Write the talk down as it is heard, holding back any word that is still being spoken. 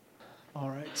All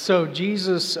right. So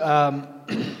Jesus,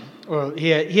 well, he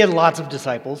had lots of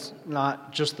disciples,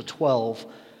 not just the 12,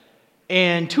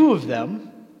 and two of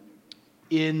them,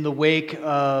 in the wake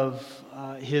of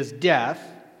his death,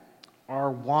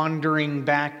 are wandering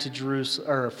back to Jerusalem,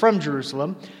 or from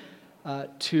Jerusalem,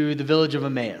 to the village of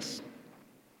Emmaus.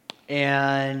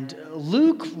 And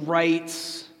Luke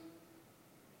writes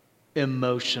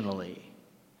emotionally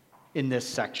in this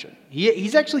section.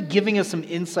 He's actually giving us some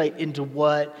insight into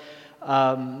what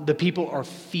the people are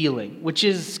feeling, which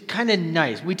is kind of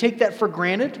nice. We take that for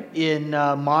granted in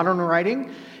modern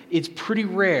writing. It's pretty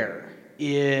rare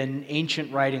in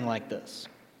ancient writing like this.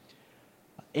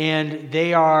 And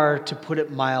they are, to put it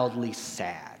mildly,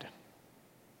 sad.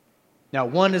 Now,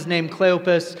 one is named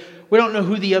Cleopas. We don't know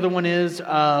who the other one is.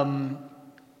 For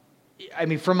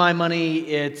my money,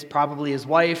 it's probably his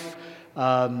wife.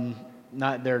 There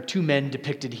are two men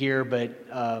depicted here, but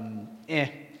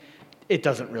it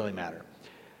doesn't really matter.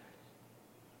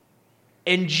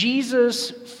 And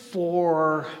Jesus,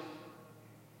 for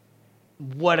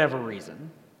whatever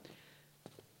reason,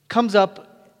 comes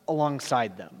up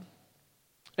alongside them.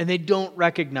 And they don't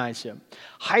recognize him,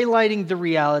 highlighting the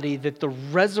reality that the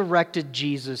resurrected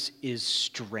Jesus is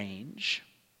strange.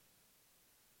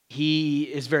 He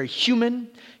is very human.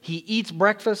 He eats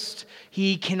breakfast.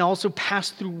 He can also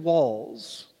pass through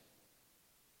walls.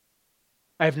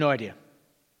 I have no idea.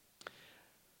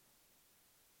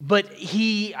 But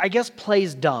he, I guess,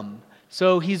 plays dumb.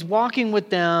 So he's walking with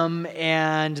them,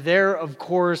 and they're, of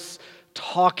course,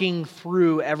 talking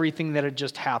through everything that had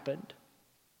just happened.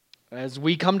 As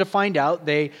we come to find out,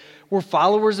 they were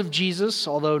followers of Jesus,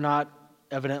 although not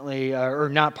evidently, or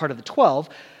not part of the 12.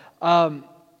 And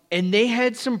they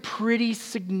had some pretty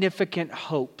significant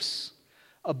hopes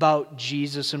about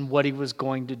Jesus and what he was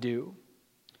going to do.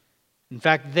 In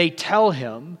fact, they tell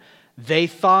him they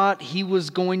thought he was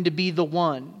going to be the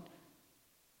one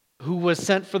who was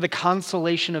sent for the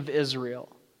consolation of Israel.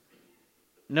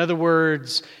 In other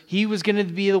words, he was going to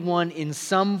be the one in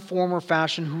some form or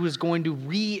fashion who was going to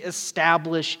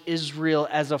reestablish Israel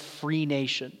as a free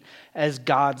nation, as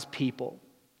God's people.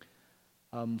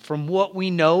 From what we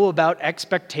know about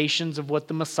expectations of what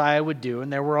the Messiah would do,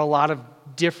 and there were a lot of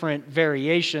different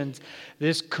variations,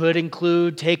 this could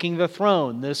include taking the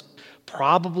throne. This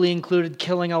probably included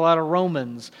killing a lot of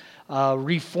Romans,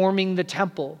 reforming the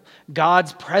temple,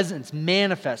 God's presence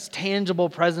manifest, tangible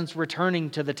presence returning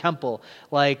to the temple,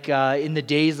 like in the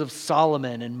days of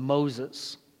Solomon and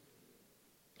Moses.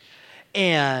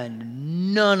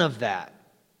 And none of that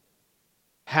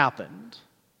happened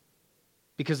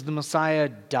because the Messiah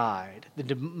died.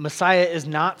 The Messiah is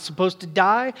not supposed to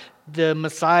die. The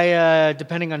Messiah,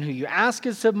 depending on who you ask,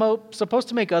 is supposed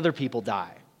to make other people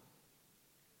die.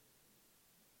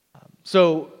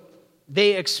 So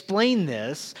they explain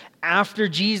this after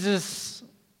Jesus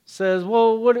says,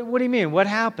 well, what do you mean? What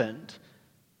happened?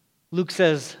 Luke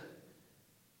says,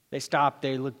 they stopped,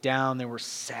 they looked down, they were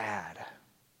sad.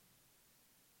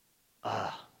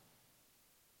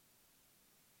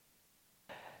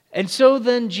 And so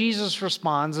then Jesus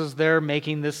responds as they're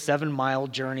making this 7-mile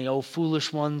journey, "O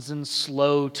foolish ones and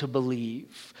slow to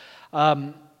believe."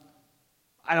 I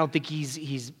don't think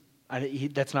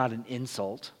that's not an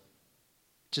insult.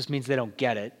 It just means they don't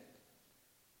get it.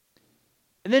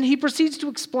 And then he proceeds to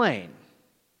explain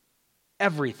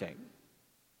everything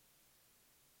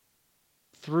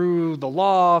through the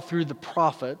law, through the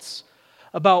prophets,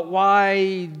 about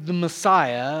why the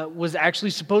Messiah was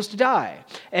actually supposed to die.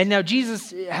 And now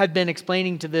Jesus had been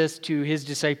explaining to his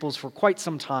disciples for quite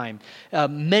some time.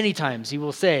 Many times he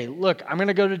will say, look, I'm going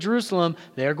to go to Jerusalem,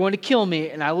 they're going to kill me,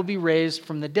 and I will be raised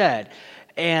from the dead.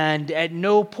 And at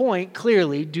no point,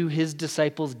 clearly, do his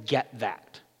disciples get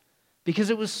that. Because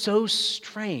it was so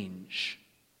strange.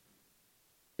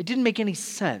 It didn't make any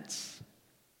sense.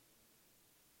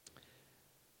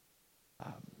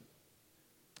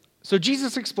 So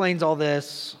Jesus explains all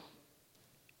this,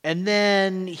 and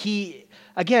then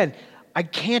I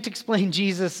can't explain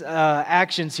Jesus'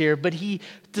 actions here, but he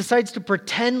decides to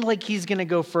pretend like he's going to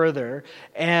go further,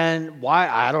 and why,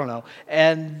 I don't know.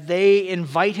 And they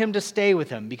invite him to stay with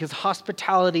him, because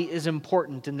hospitality is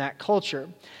important in that culture.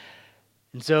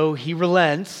 And so he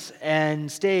relents and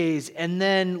stays, and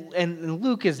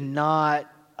Luke is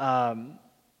not,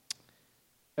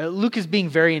 Luke is being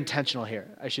very intentional here,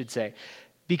 I should say.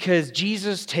 Because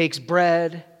Jesus takes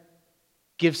bread,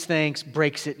 gives thanks,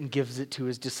 breaks it, and gives it to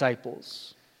his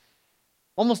disciples.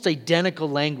 Almost identical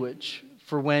language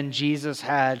for when Jesus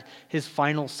had his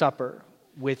final supper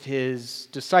with his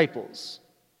disciples.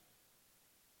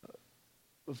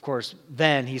 Of course,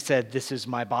 then he said, "This is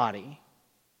my body."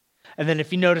 And then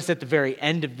if you notice at the very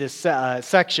end of this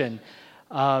section,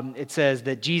 it says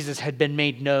that Jesus had been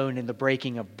made known in the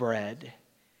breaking of bread.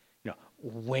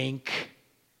 Wink.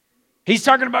 He's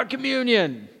talking about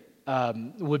communion.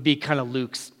 Would be kind of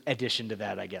Luke's addition to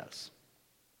that, I guess.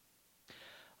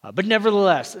 But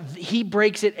nevertheless, he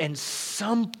breaks it and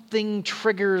something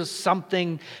triggers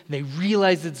something. They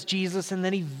realize it's Jesus and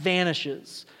then he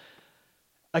vanishes.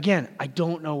 Again, I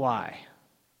don't know why.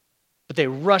 But they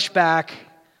rush back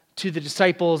to the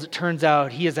disciples. It turns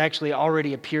out he has actually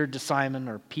already appeared to Simon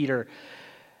or Peter.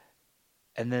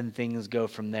 And then things go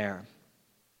from there.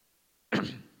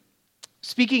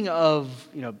 Speaking of,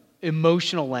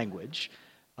 emotional language,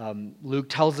 Luke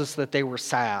tells us that they were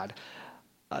sad.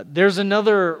 There's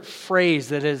another phrase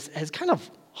that has kind of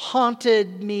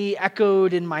haunted me,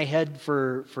 echoed in my head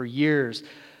for years.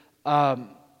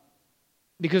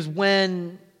 Because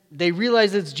when they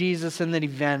realize it's Jesus and then he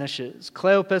vanishes,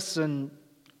 Cleopas and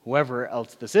whoever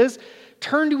else this is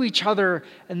turn to each other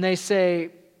and they say,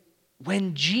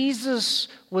 when Jesus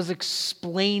was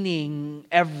explaining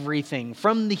everything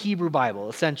from the Hebrew Bible,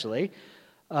 essentially,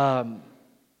 weren't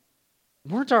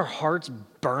our hearts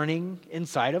burning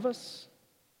inside of us?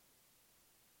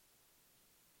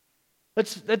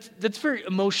 That's very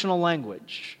emotional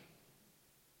language.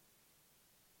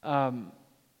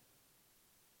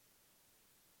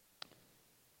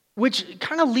 Which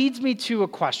kind of leads me to a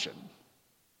question.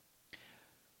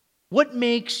 What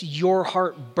makes your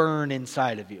heart burn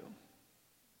inside of you,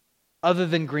 other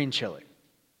than green chili?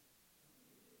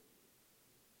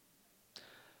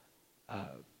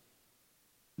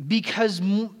 Because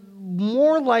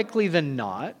more likely than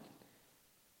not,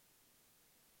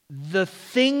 the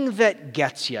thing that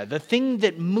gets you, the thing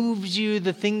that moves you,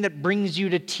 the thing that brings you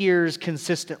to tears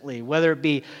consistently, whether it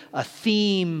be a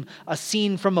theme, a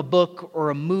scene from a book or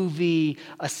a movie,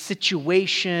 a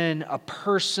situation, a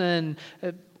person,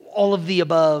 all of the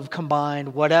above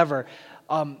combined, whatever,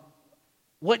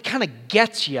 what kind of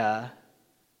gets you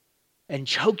and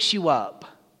chokes you up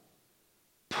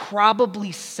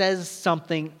probably says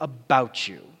something about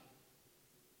you.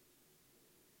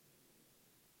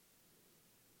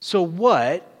 So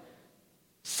what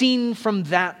scene from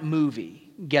that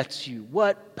movie gets you?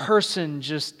 What person you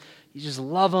just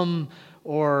love them,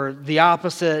 or the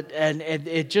opposite, and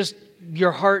it just,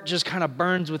 your heart just kind of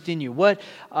burns within you? What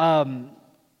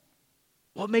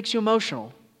makes you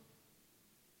emotional?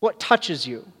 What touches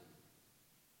you?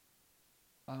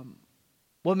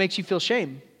 What makes you feel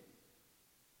shame,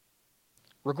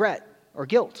 regret, or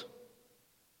guilt?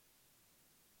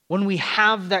 When we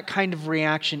have that kind of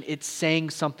reaction, it's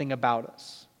saying something about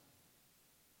us.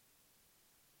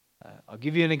 I'll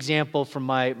give you an example from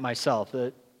myself.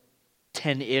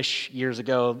 10-ish years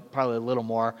ago, probably a little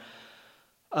more,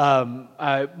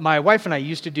 my wife and I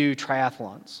used to do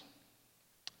triathlons.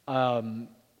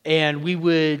 And we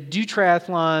would do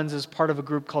triathlons as part of a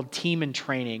group called Team in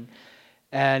Training.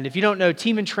 And if you don't know,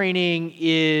 Team in Training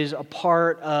is a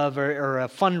part of, or a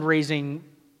fundraising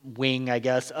wing, I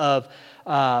guess, of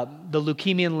the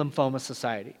Leukemia and Lymphoma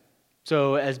Society.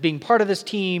 So as being part of this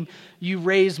team, you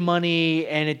raise money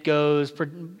and it goes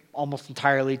almost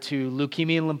entirely to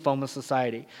Leukemia and Lymphoma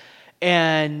Society.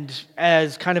 And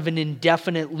as kind of an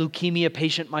indefinite leukemia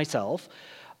patient myself,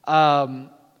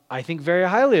 I think very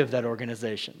highly of that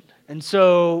organization. And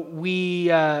so we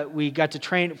got to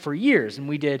train for years, and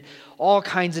we did all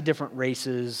kinds of different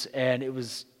races, and it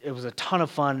was a ton of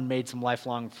fun and made some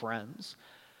lifelong friends.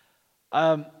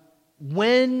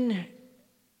 When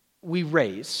we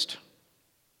raced,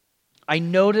 I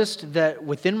noticed that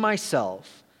within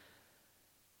myself,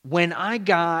 when I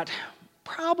got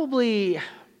probably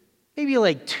maybe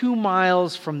like 2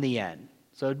 miles from the end,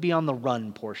 so it'd be on the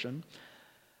run portion,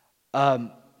 I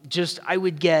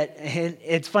would get, and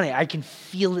it's funny, I can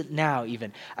feel it now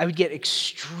even, I would get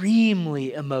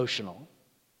extremely emotional,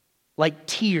 like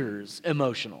tears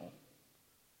emotional.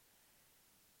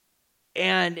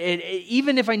 And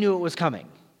even if I knew it was coming,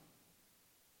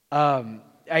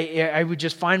 I would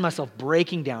just find myself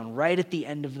breaking down right at the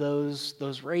end of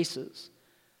those races.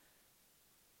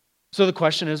 So the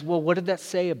question is, well, what did that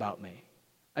say about me?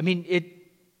 I mean, it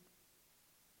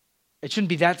shouldn't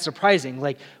be that surprising.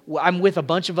 Like, I'm with a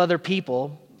bunch of other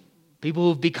people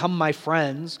who've become my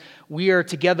friends. We are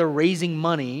together raising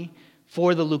money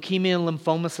for the Leukemia and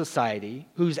Lymphoma Society,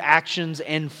 whose actions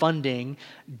and funding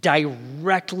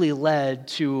directly led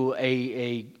to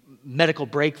a medical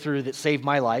breakthrough that saved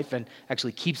my life and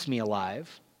actually keeps me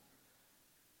alive.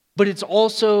 But it's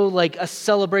also like a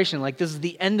celebration. Like, this is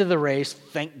the end of the race,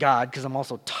 thank God, because I'm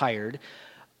also tired.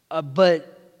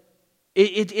 But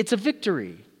it's a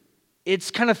victory.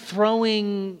 it's kind of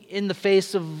throwing in the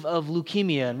face of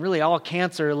leukemia and really all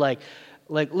cancer, like,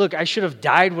 look, I should have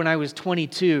died when I was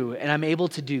 22, and I'm able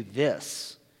to do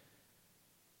this.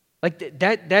 Like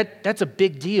that's a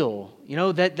big deal,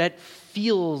 that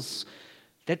feels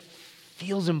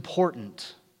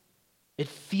important. It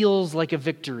feels like a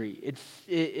victory.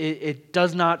 It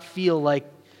does not feel like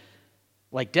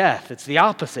death. It's the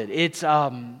opposite. It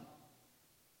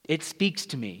speaks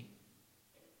to me.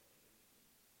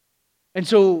 And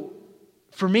so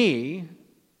for me,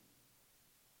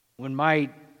 when my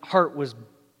heart was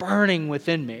burning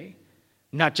within me,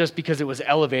 not just because it was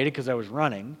elevated because I was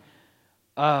running,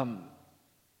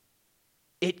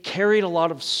 it carried a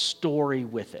lot of story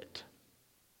with it.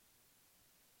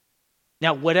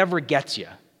 Now, whatever gets you,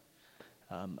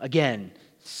 again,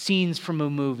 scenes from a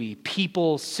movie,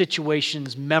 people,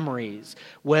 situations, memories,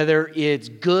 whether it's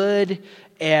good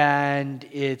and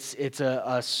it's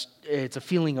a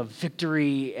feeling of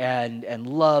victory and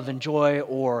love and joy,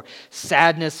 or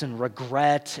sadness and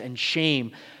regret and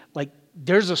shame, like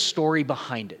there's a story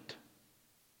behind it.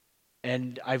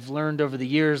 And I've learned over the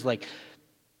years, like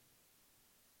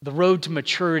the road to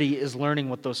maturity is learning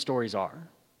what those stories are.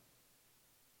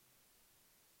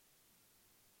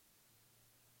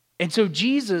 And so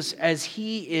Jesus, as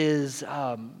he's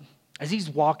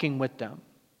walking with them,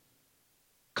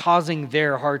 causing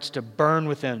their hearts to burn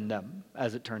within them,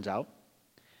 as it turns out,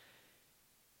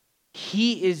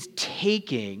 he is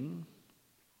taking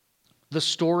the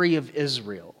story of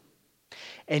Israel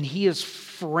and he is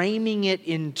framing it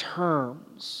in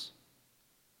terms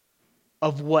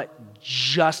of what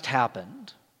just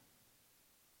happened.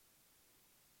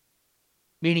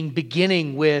 Meaning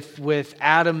beginning with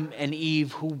Adam and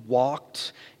Eve who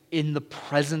walked in the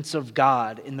presence of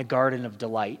God in the Garden of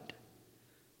Delight,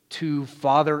 to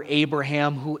Father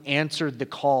Abraham who answered the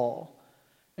call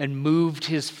and moved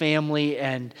his family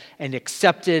and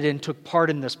accepted and took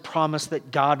part in this promise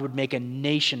that God would make a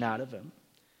nation out of him,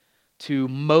 to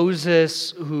Moses,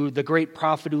 who the great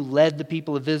prophet who led the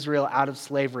people of Israel out of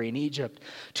slavery in Egypt,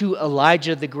 to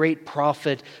Elijah, the great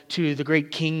prophet, to the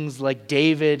great kings like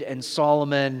David and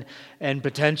Solomon, and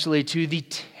potentially to the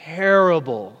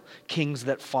terrible kings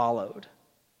that followed,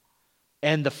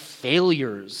 and the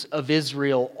failures of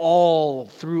Israel all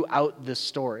throughout this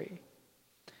story.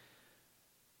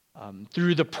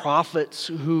 Through the prophets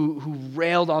who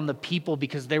railed on the people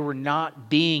because they were not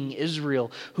being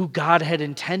Israel, who God had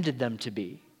intended them to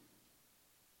be.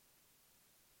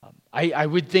 I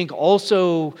would think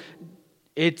also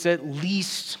it's at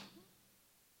least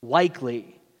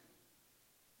likely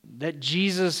that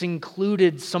Jesus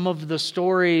included some of the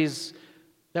stories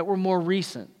that were more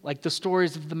recent, like the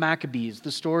stories of the Maccabees,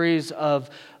 the stories of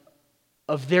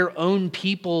their own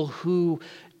people who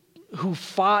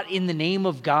fought in the name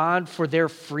of God for their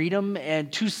freedom, and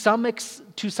to some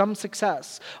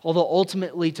success, although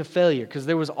ultimately to failure, because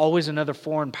there was always another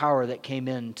foreign power that came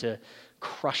in to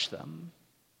crush them.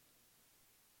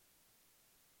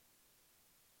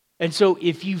 And so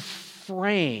if you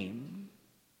frame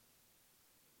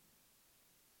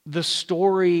the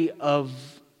story of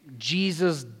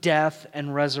Jesus' death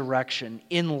and resurrection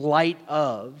in light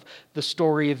of the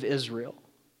story of Israel,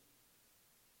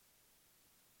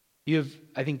 you have,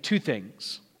 I think, two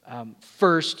things.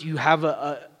 First, you have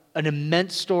an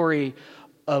immense story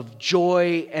of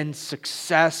joy and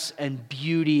success and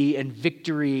beauty and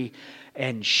victory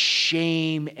and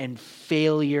shame and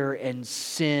failure and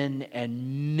sin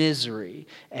and misery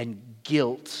and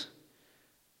guilt.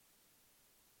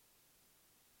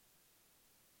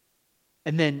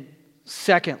 And then,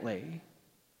 secondly,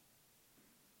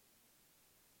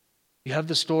 you have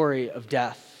the story of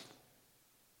death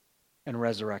and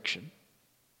resurrection.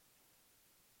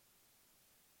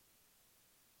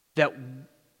 That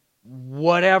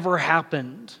whatever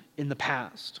happened in the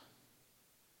past,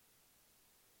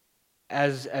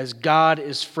 as God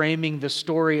is framing the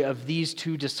story of these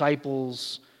two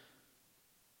disciples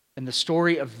and the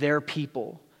story of their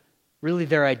people, really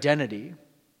their identity,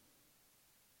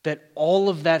 that all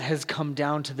of that has come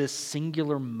down to this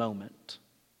singular moment.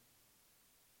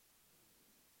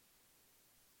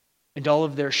 And all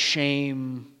of their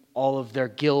shame, all of their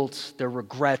guilt, their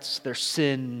regrets, their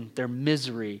sin, their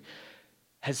misery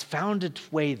has found its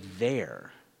way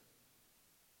there.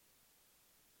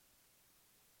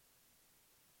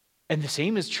 And the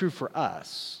same is true for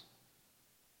us.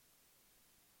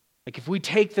 Like if we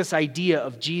take this idea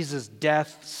of Jesus'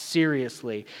 death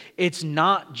seriously, it's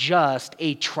not just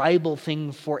a tribal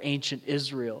thing for ancient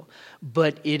Israel,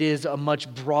 but it is a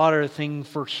much broader thing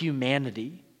for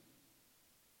humanity.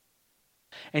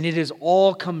 And it has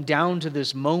all come down to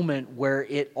this moment where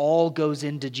it all goes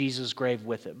into Jesus' grave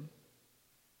with him.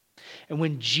 And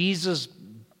when Jesus'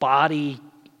 body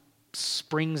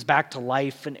springs back to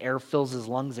life and air fills his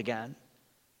lungs again,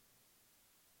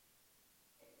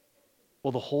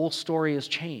 well, the whole story has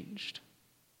changed.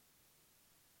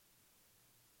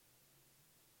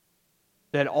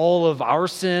 That all of our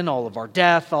sin, all of our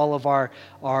death, all of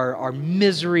our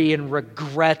misery and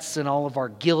regrets and all of our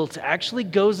guilt actually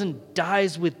goes and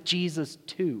dies with Jesus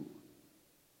too.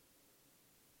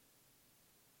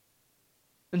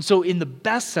 And so in the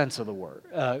best sense of the word,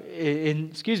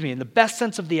 in the best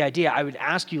sense of the idea, I would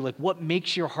ask you, like, what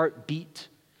makes your heart beat?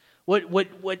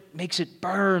 What makes it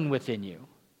burn within you?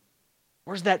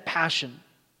 Where's that passion?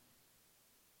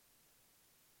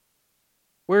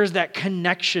 Where is that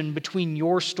connection between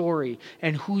your story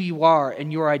and who you are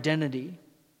and your identity?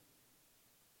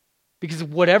 Because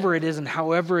whatever it is and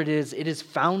however it has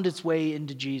found its way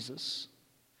into Jesus.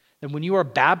 And when you are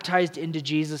baptized into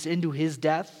Jesus, into his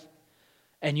death,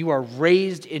 and you are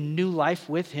raised in new life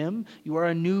with him, you are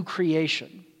a new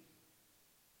creation.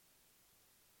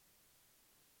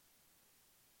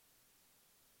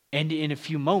 And in a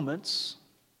few moments,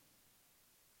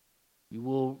 you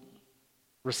will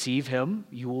receive him.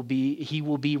 He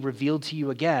will be revealed to you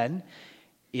again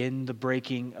in the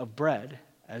breaking of bread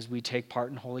as we take part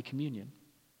in Holy Communion.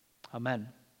 Amen.